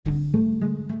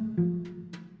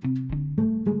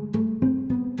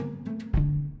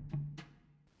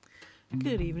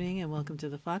Welcome to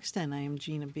the Fox Den. I am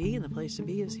Gina B, and the place to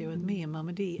be is here with me and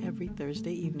Mama D every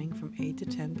Thursday evening from 8 to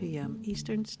 10 p.m.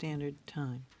 Eastern Standard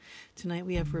Time. Tonight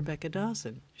we have Rebecca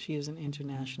Dawson. She is an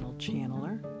international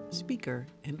channeler, speaker,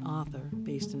 and author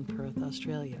based in Perth,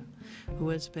 Australia, who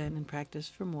has been in practice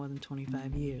for more than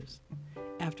 25 years.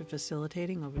 After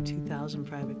facilitating over 2,000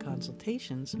 private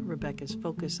consultations, Rebecca's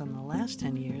focus on the last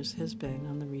 10 years has been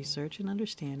on the research and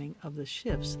understanding of the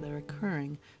shifts that are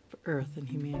occurring for Earth and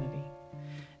humanity.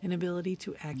 An ability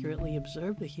to accurately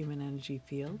observe the human energy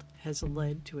field has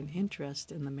led to an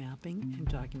interest in the mapping and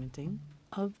documenting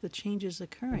of the changes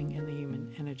occurring in the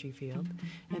human energy field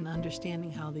and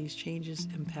understanding how these changes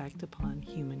impact upon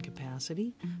human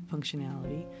capacity,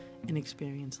 functionality, and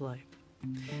experience life.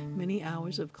 Many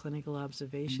hours of clinical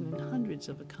observation and hundreds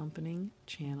of accompanying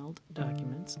channeled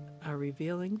documents are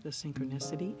revealing the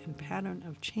synchronicity and pattern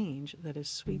of change that is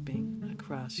sweeping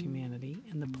across humanity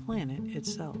and the planet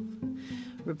itself.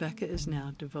 Rebecca is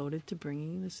now devoted to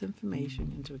bringing this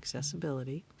information into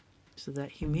accessibility so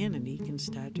that humanity can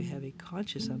start to have a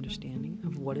conscious understanding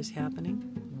of what is happening,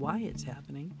 why it's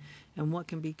happening, and what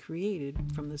can be created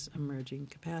from this emerging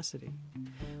capacity.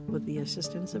 With the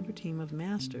assistance of her team of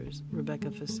masters,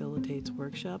 Rebecca facilitates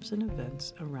workshops and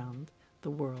events around the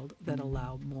world that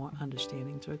allow more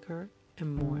understanding to occur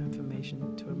and more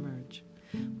information to emerge.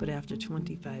 But after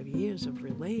 25 years of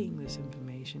relaying this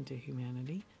information to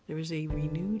humanity, there is a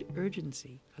renewed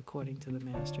urgency, according to the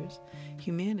masters.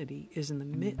 Humanity is in the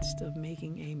midst of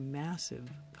making a massive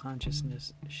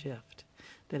consciousness shift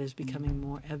that is becoming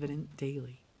more evident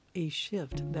daily. A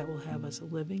shift that will have us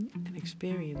living and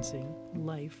experiencing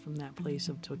life from that place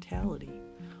of totality,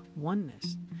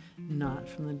 oneness, not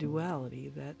from the duality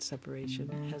that separation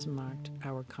has marked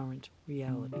our current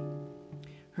reality.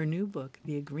 Her new book,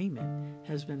 The Agreement,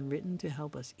 has been written to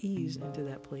help us ease into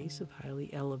that place of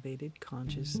highly elevated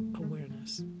conscious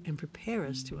awareness and prepare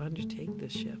us to undertake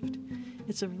this shift.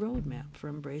 It's a roadmap for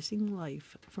embracing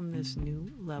life from this new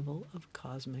level of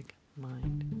cosmic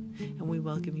mind. And we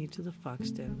welcome you to the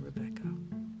Fox Den,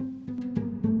 Rebecca.